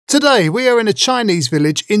Today we are in a Chinese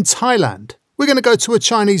village in Thailand. We're going to go to a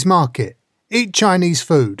Chinese market, eat Chinese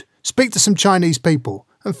food, speak to some Chinese people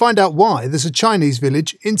and find out why there's a Chinese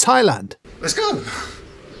village in Thailand. Let's go!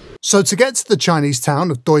 So to get to the Chinese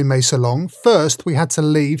town of Doi Mae Salong, first we had to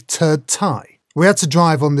leave Turd Thai. We had to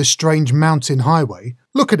drive on this strange mountain highway.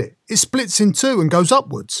 Look at it, it splits in two and goes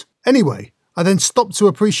upwards. Anyway, I then stopped to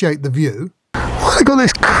appreciate the view. What have they got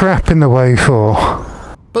this crap in the way for?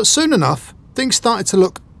 But soon enough, things started to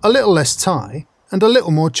look a little less Thai and a little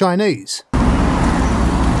more Chinese.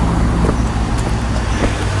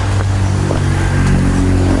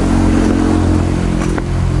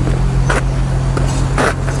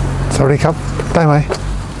 Sorry, Cup. Doi Mae.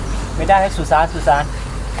 ไม่ได้ให้สุสานสุสาน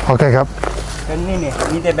โอเคครับ ก็นี่เนี่ย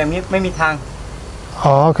มีแต่แบบนี้ไม่มีทาง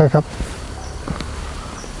อ๋อโอเคครับ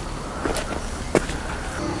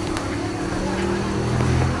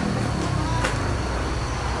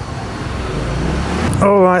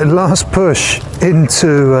Alright, last push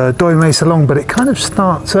into Doi Mae Salong, but it kind of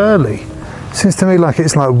starts early. Seems to me like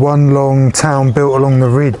it's like one long town built along the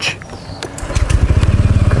ridge.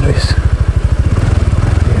 Look at this.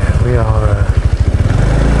 Yeah,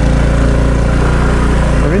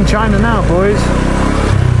 we're in China now, boys.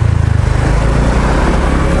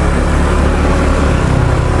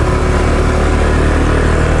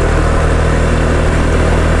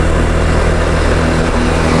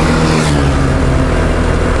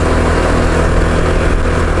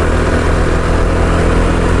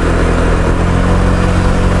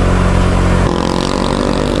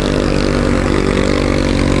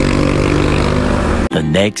 The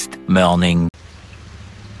next morning.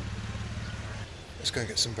 Let's go and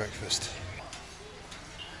get some breakfast.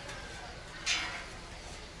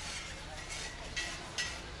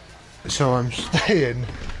 So I'm staying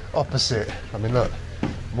opposite. I mean, look,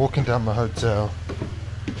 I'm walking down my hotel.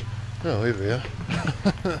 Oh, here we are.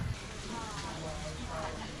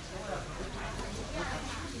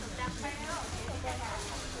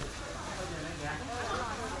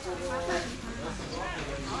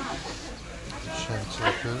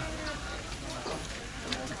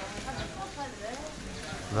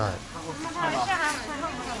 Right.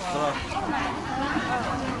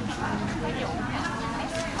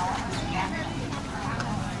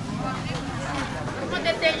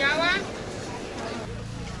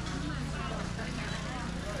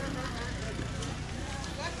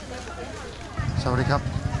 Sorry, Cup.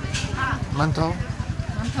 Mantou.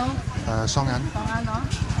 Song An.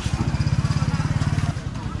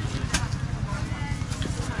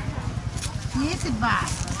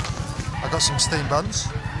 I got some steamed buns.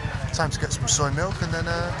 Time to get some soy milk, and then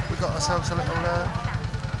we got ourselves a little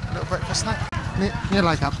breakfast snack. นี่อะไ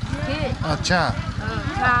รครับชา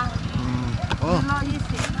โอ้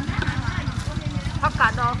ผักกา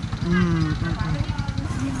ดดอง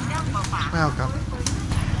ไม่เอาครับ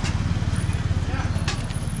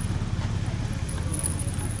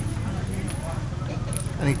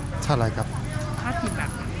อันนี้เท่าไหร่ครับ50 บาท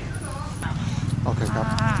โอเคครับ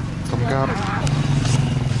ขอบคุณครับ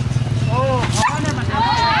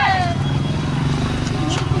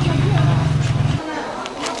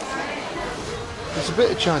There's a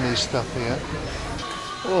bit of Chinese stuff here.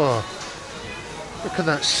 Oh, look at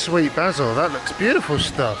that sweet basil. That looks beautiful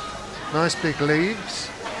stuff. Nice big leaves.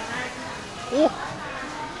 Oh.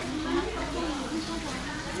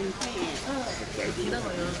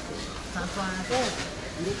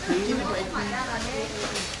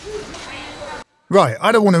 Right,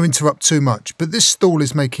 I don't want to interrupt too much, but this stall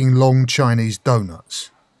is making long Chinese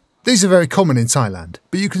donuts. These are very common in Thailand,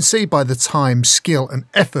 but you can see by the time, skill and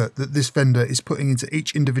effort that this vendor is putting into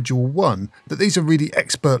each individual one that these are really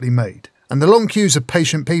expertly made. And the long queues of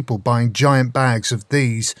patient people buying giant bags of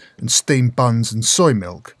these and steamed buns and soy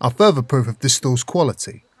milk are further proof of this stall's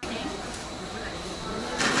quality.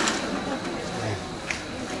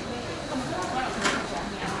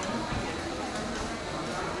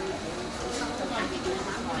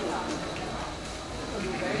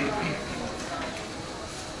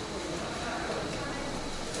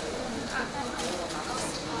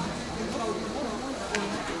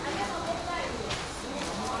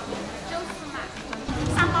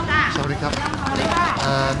 Sorry, Cup.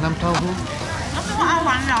 Nam Thau Hu. เอาหว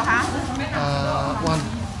านเหรอคะ วัน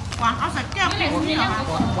หวานเอาใส่แก้วเผ็ดนี่เหรอคะ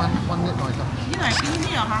วันนิดหน่อยครับ นี่หน่อยกิน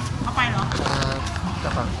นี่เหรอคะเอาไปเหรอ กร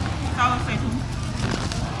ะเป๋า เราใส่ถุง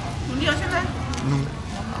เดียวใช่ไหม นุ่ม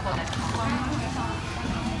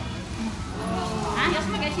เดี๋ยวส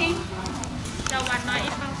มัยทิ้งจะหวานน้อยอี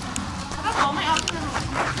กบ้างกระเป๋าไม่เอาใช่ไหม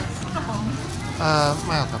กระเป๋า ไ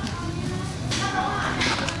ม่เอาครับ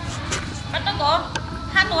มันต้องโก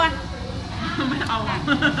5 ตัวไม่เอา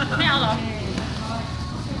เหรอ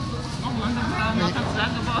nó thật ra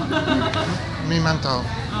cái bộ. มีมันโถ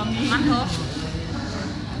Ăn thôi.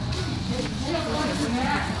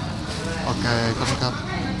 โอเคขอบคุณครับ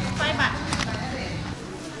Bye bye.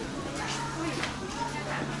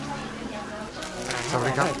 สวัส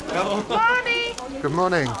ดีครับ Morning. Good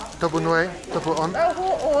morning ตัวบุญไว้ตัวบุญออน Đau hũ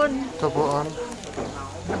ồn. ตัวบุญออน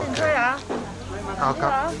Đừng chơi hả? เอาครั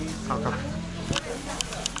บเอาครับ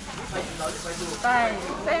Đây,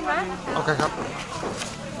 xem á. โอเคครับ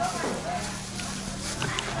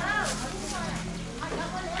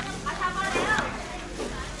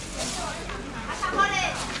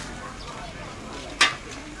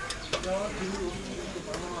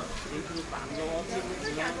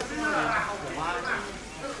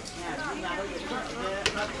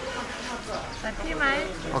Đặt chi mấy?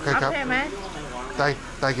 โอเคครับ Ấp thêm mấy?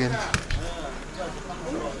 ได้กิน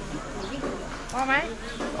Có mấy?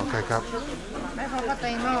 โอเคครับ Mấy không có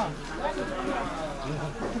tiền đâu.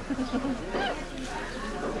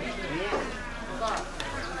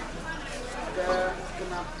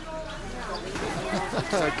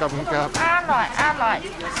 ขอบคุณครับ Alright, alright.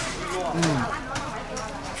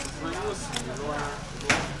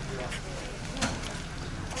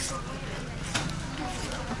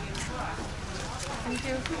 Thank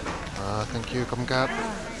you. Thank you ขอบคุณครับ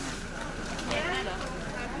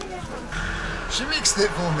She mixed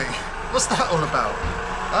it for me. What's that all about?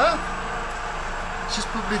 Huh? She's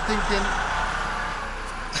probably thinking,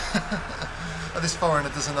 oh, this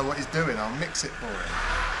foreigner doesn't know what he's doing. I'll mix it for him.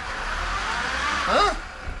 Huh?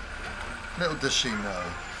 Little does she know.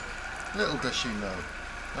 Little does she know.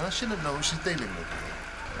 She doesn't know what she's dealing with.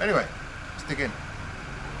 Anyway, let's dig in.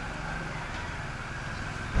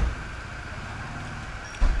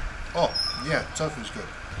 Oh, yeah, tofu's good.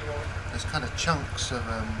 There's kind of chunks of,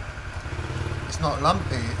 it's not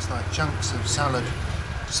lumpy, it's like chunks of salad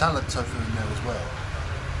tofu in there as well.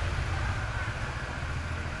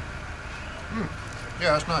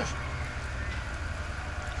 Yeah, that's nice.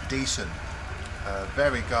 Decent.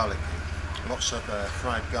 Very garlicky. Lots of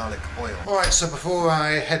fried garlic oil. Alright, so before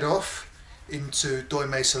I head off into Doi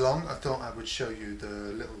Mae Salong, I thought I would show you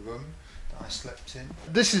the little room I slept in.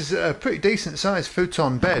 This is a pretty decent sized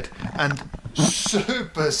futon bed and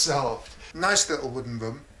super soft. Nice little wooden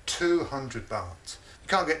room, 200 baht. You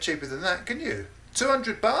can't get cheaper than that, can you?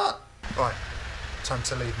 200 baht? Right, time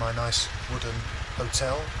to leave my nice wooden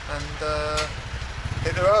hotel and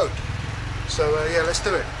hit the road. So yeah, let's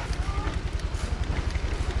do it.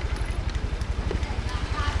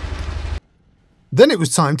 Then it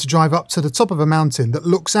was time to drive up to the top of a mountain that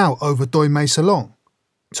looks out over Doi Mae Salong,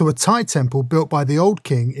 to a Thai temple built by the old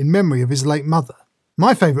king in memory of his late mother.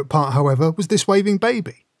 My favourite part, however, was this waving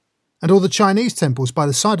baby, and all the Chinese temples by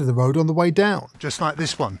the side of the road on the way down. Just like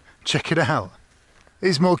this one. Check it out.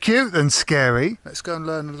 He's more cute than scary. Let's go and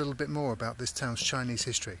learn a little bit more about this town's Chinese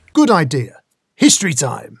history. Good idea. History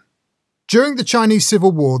time. During the Chinese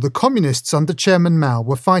Civil War, the communists under Chairman Mao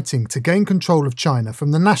were fighting to gain control of China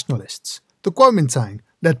from the nationalists, the Kuomintang,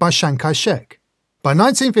 led by Chiang Kai-shek. By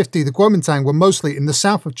 1950, the Kuomintang were mostly in the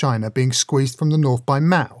south of China, being squeezed from the north by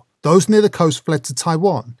Mao. Those near the coast fled to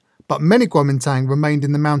Taiwan, but many Kuomintang remained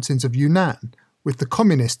in the mountains of Yunnan, with the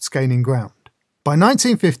communists gaining ground. By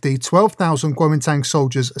 1950, 12,000 Kuomintang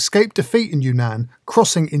soldiers escaped defeat in Yunnan,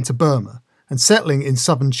 crossing into Burma and settling in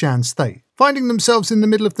southern Shan state. Finding themselves in the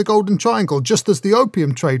middle of the Golden Triangle just as the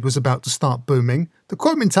opium trade was about to start booming, the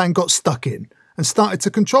Kuomintang got stuck in and started to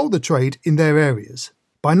control the trade in their areas.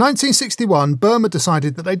 By 1961, Burma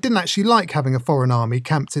decided that they didn't actually like having a foreign army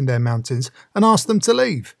camped in their mountains and asked them to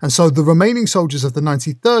leave, and so the remaining soldiers of the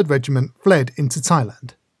 93rd Regiment fled into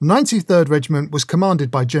Thailand. The 93rd Regiment was commanded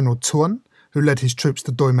by General Tuan, who led his troops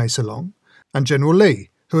to Doi Mae Salong, and General Lee,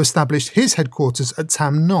 who established his headquarters at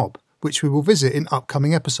Tam Nob, which we will visit in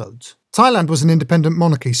upcoming episodes. Thailand was an independent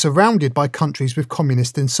monarchy surrounded by countries with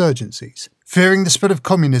communist insurgencies. Fearing the spread of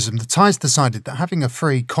communism, the Thais decided that having a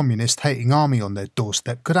free, communist-hating army on their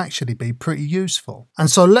doorstep could actually be pretty useful, and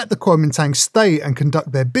so let the Kuomintang stay and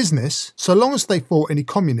conduct their business so long as they fought any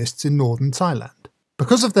communists in northern Thailand.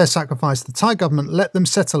 Because of their sacrifice, the Thai government let them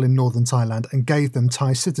settle in northern Thailand and gave them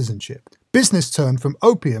Thai citizenship. Business turned from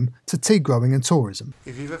opium to tea growing and tourism.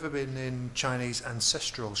 If you've ever been in Chinese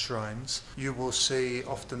ancestral shrines, you will see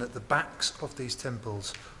often at the backs of these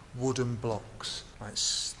temples wooden blocks, like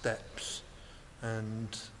steps. And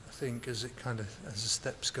I think as the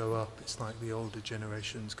steps go up, it's like the older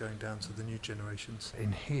generations going down to the new generations.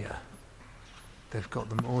 In here, they've got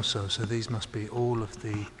them also, so these must be all of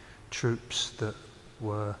the troops that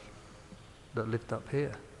lived up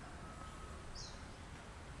here.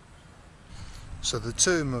 So the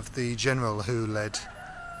tomb of the general who led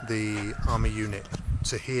the army unit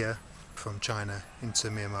to here from China into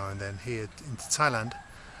Myanmar and then here into Thailand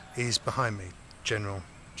is behind me. General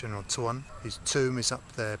Tuan. His tomb is up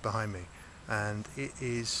there behind me, and it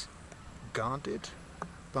is guarded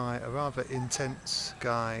by a rather intense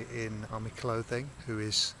guy in army clothing who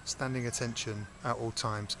is standing attention at all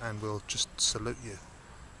times and will just salute you.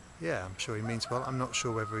 Yeah, I'm sure he means well. I'm not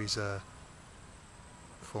sure whether he's a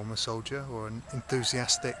former soldier or an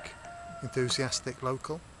enthusiastic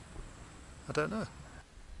local. I don't know.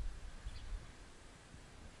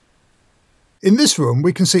 In this room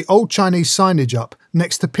we can see old Chinese signage up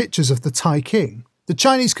next to pictures of the Thai king. The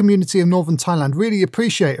Chinese community of northern Thailand really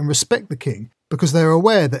appreciate and respect the king because they are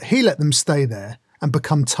aware that he let them stay there and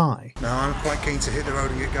become Thai. Now I'm quite keen to hit the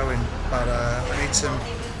road and get going, but I need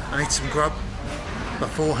some grub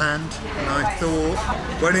beforehand, and I thought,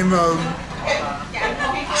 when in Rome,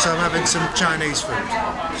 so I'm having some Chinese food.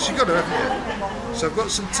 So you've got to, haven't you? So I've got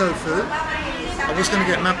some tofu. I was going to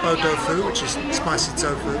get mapo tofu, which is spicy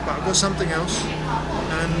tofu, but I've got something else,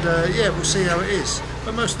 and yeah, we'll see how it is.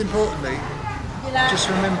 But most importantly, just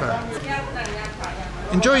remember,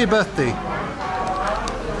 enjoy your birthday.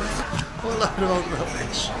 What a load of old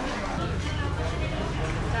rubbish.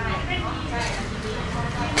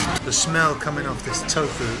 The smell coming off this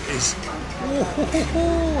tofu is,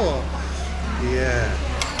 yeah,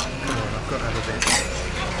 come on, I've got to have a bit.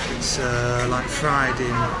 It's like fried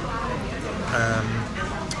in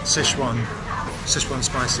Sichuan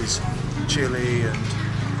spices, chili and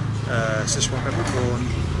Sichuan peppercorn,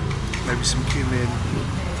 maybe some cumin.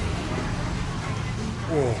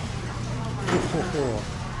 Whoa.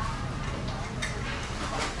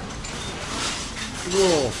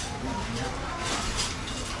 Whoa.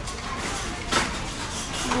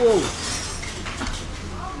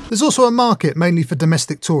 There's also a market mainly for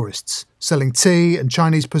domestic tourists, selling tea and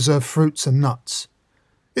Chinese preserved fruits and nuts.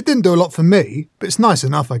 It didn't do a lot for me, but it's nice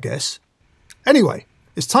enough, I guess. Anyway,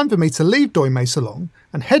 it's time for me to leave Doi Mae Salong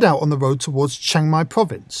and head out on the road towards Chiang Mai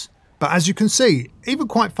province. But as you can see, even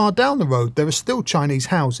quite far down the road there are still Chinese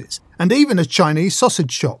houses, and even a Chinese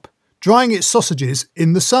sausage shop, drying its sausages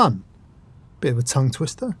in the sun. Bit of a tongue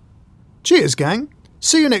twister. Cheers, gang.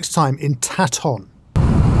 See you next time in Taton.